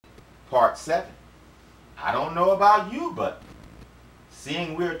Part 7. I don't know about you, but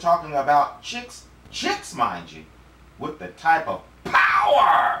seeing we're talking about chicks, mind you, with the type of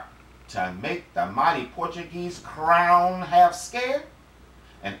power to make the mighty Portuguese crown half scared,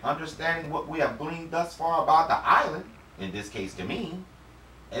 and understanding what we have gleaned thus far about the island, in this case to mean,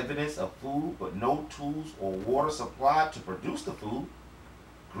 evidence of food but no tools or water supply to produce the food,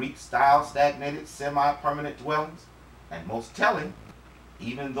 Greek-style stagnated semi-permanent dwellings, and most telling,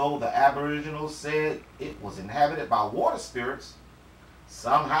 even though the Aboriginals said it was inhabited by water spirits,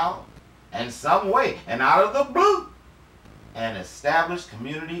 somehow and some way and out of the blue, an established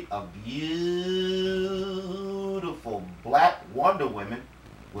community of beautiful black wonder women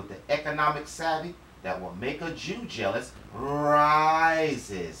with the economic savvy that will make a Jew jealous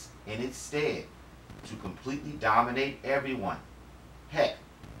rises in its stead to completely dominate everyone. Heck,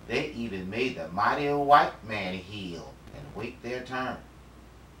 they even made the mighty white man heel and wait their turn.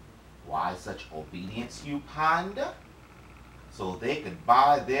 Why such obedience, you ponder? So they could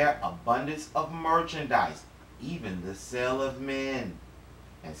buy their abundance of merchandise, even the sale of men.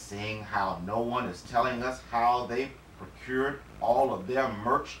 And seeing how no one is telling us how they procured all of their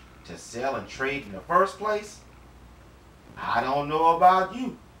merch to sell and trade in the first place, I don't know about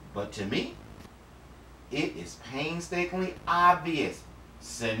you, but to me, it is painstakingly obvious.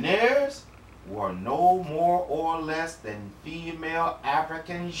 Seigneurs were no more or less than female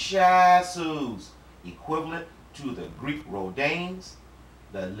African chassus, equivalent to the Greek Rhodanes,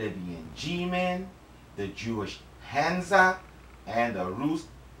 the Libyan G-men, the Jewish Hansa, and the Rus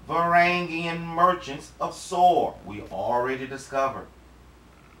Varangian merchants of Sor we already discovered.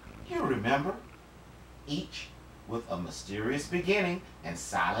 You remember, each with a mysterious beginning and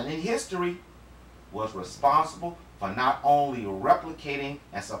silent in history, was responsible for not only replicating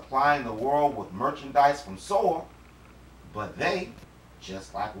and supplying the world with merchandise from Sor, but they,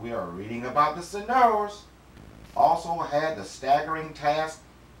 just like we are reading about the Seigneurs, also had the staggering task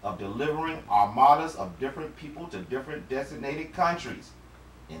of delivering armadas of different people to different designated countries.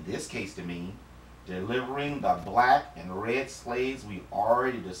 In this case to mean, delivering the black and red slaves we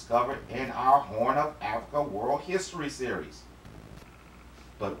already discovered in our Horn of Africa World History series.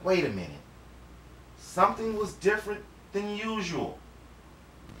 But wait a minute. Something was different than usual.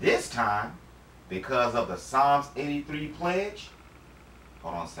 This time, because of the Psalms 83 pledge.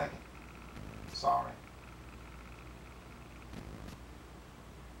 Hold on a second. Sorry.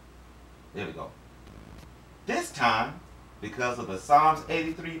 There we go. This time, because of the Psalms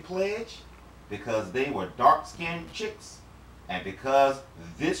 83 pledge, because they were dark-skinned chicks, and because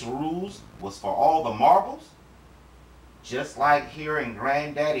this ruse was for all the marbles, just like hearing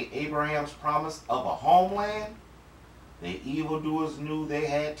Granddaddy Abraham's promise of a homeland, the evildoers knew they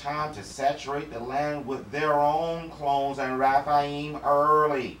had time to saturate the land with their own clones and Raphaim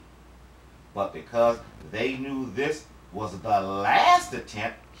early. But because they knew this was the last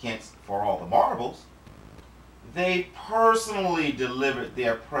attempt, hence for all the marbles, they personally delivered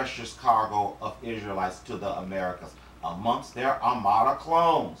their precious cargo of Israelites to the Americas amongst their Armada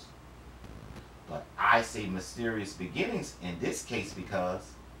clones. But I say mysterious beginnings in this case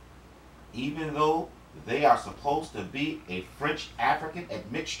because even though they are supposed to be a French-African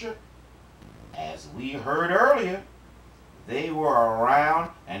admixture, as we heard earlier, they were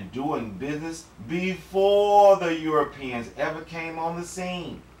around and doing business before the Europeans ever came on the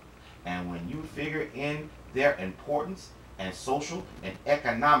scene. And when you figure in their importance and social and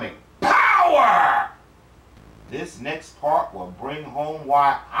economic power, this next part will bring home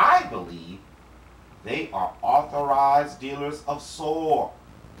why I believe they are authorized dealers of Sor.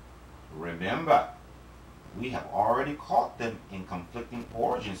 Remember, we have already caught them in conflicting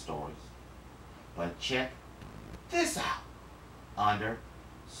origin stories. But check this out under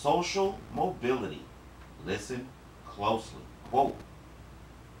social mobility. Listen closely. Quote,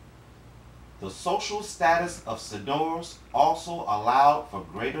 the social status of Seigneurs also allowed for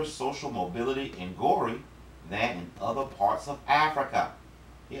greater social mobility in Gori than in other parts of Africa.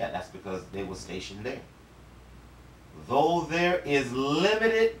 Yeah, that's because they were stationed there. Though there is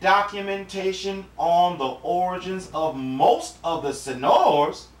limited documentation on the origins of most of the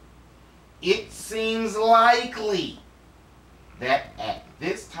Seigneurs, it seems likely that at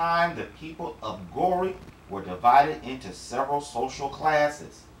this time the people of Gori were divided into several social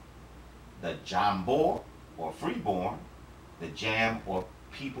classes. The Jambor, or freeborn, the Jam, or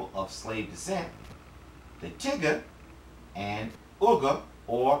people of slave descent, the Tigger, and Uga,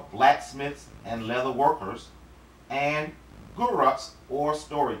 or blacksmiths and leather workers, and Guruks, or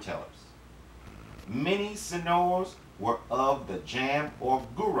storytellers. Many Seigneurs were of the Jam or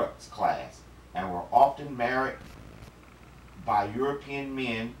Guruks class and were often married by European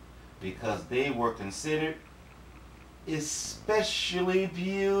men because they were considered especially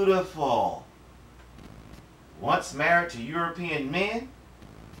beautiful. Once married to European men,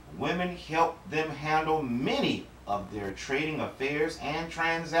 women helped them handle many of their trading affairs and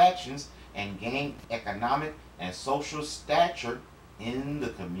transactions and gain economic and social stature in the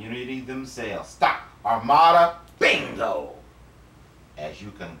community themselves. Stop. Armada. Bingo. As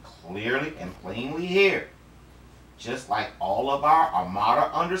you can clearly and plainly hear, just like all of our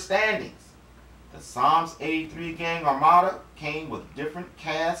Armada understandings, the Psalms 83 gang Armada came with different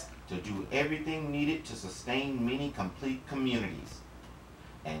casts to do everything needed to sustain many complete communities.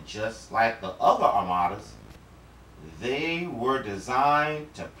 And just like the other armadas, they were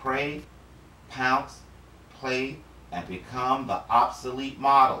designed to prey, pounce, play, and become the obsolete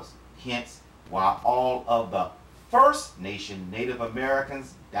models. Hence, while all of the First Nation Native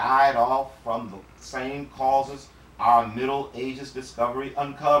Americans died off from the same causes our Middle Ages discovery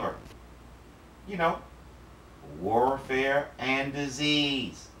uncovered. You know, warfare and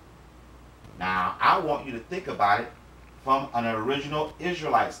disease. Now, I want you to think about it from an original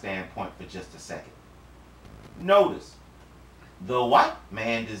Israelite standpoint for just a second. Notice, the white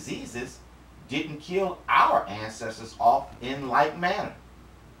man diseases didn't kill our ancestors off in like manner.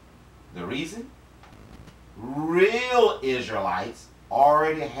 The reason? Real Israelites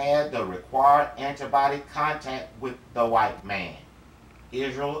already had the required antibody contact with the white man,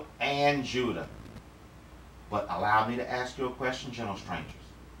 Israel and Judah. But allow me to ask you a question, gentle strangers.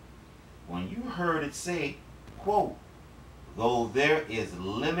 When you heard it say, quote, though there is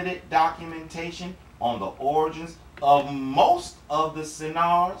limited documentation on the origins of most of the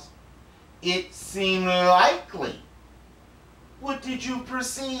Sinars, it seemed likely. What did you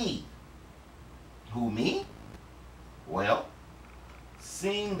perceive? Who, me? Well,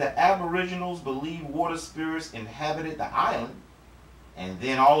 seeing the Aboriginals believe water spirits inhabited the island, and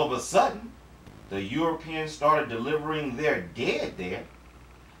then all of a sudden, the Europeans started delivering their dead there,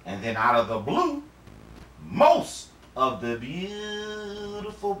 and then out of the blue, most of the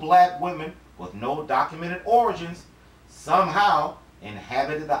beautiful black women with no documented origins somehow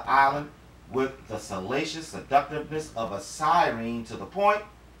inhabited the island with the salacious seductiveness of a siren, to the point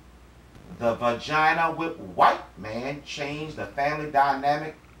the vagina with white man changed the family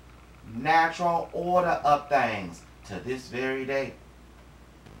dynamic natural order of things to this very day.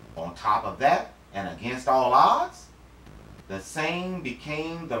 On top of that, and against all odds, the same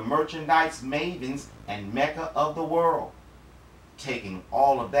became the merchandise mavens and mecca of the world. Taking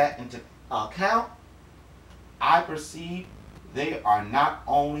all of that into account, I perceive they are not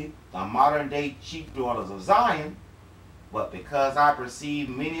only the modern day chief daughters of Zion, but because I perceive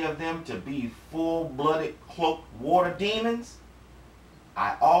many of them to be full-blooded cloaked water demons,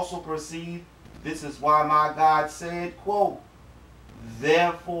 I also perceive this is why my God said, quote,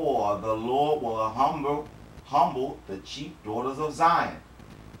 therefore the Lord will humble the chief daughters of Zion,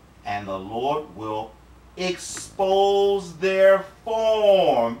 and the Lord will expose their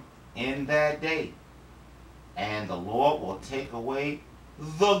form in that day, and the Lord will take away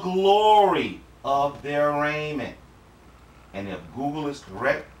the glory of their raiment. And if Google is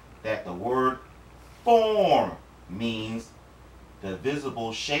correct that the word form means the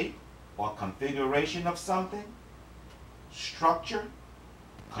visible shape or configuration of something, structure,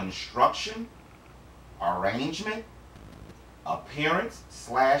 construction, arrangement, appearance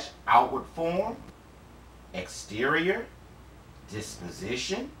 / outward form, exterior,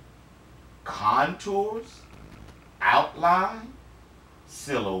 disposition, contours, outline,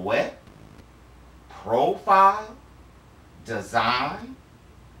 silhouette, profile, design,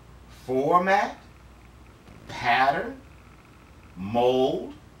 format, pattern,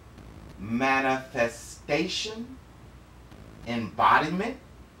 mold, manifestation, embodiment,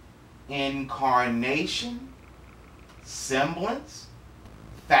 incarnation, semblance,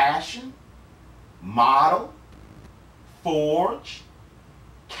 fashion, model, forge,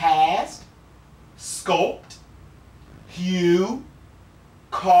 cast, sculpt, hew,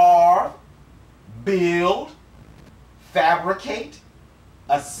 carve, build, fabricate,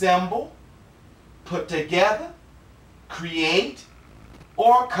 assemble, put together, create,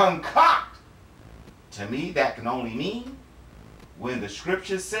 or concoct. To me, that can only mean when the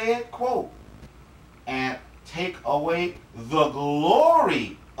scripture said, quote, and take away the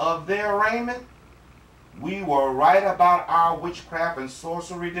glory of their raiment, we were right about our witchcraft and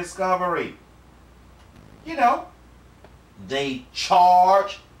sorcery discovery. You know, they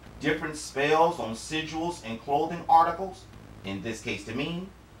charge different spells on sigils and clothing articles, in this case to mean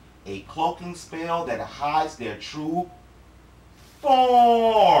a cloaking spell that hides their true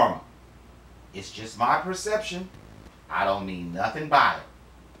form. It's just my perception. I don't mean nothing by it.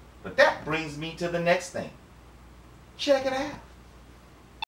 But that brings me to the next thing. Check it out.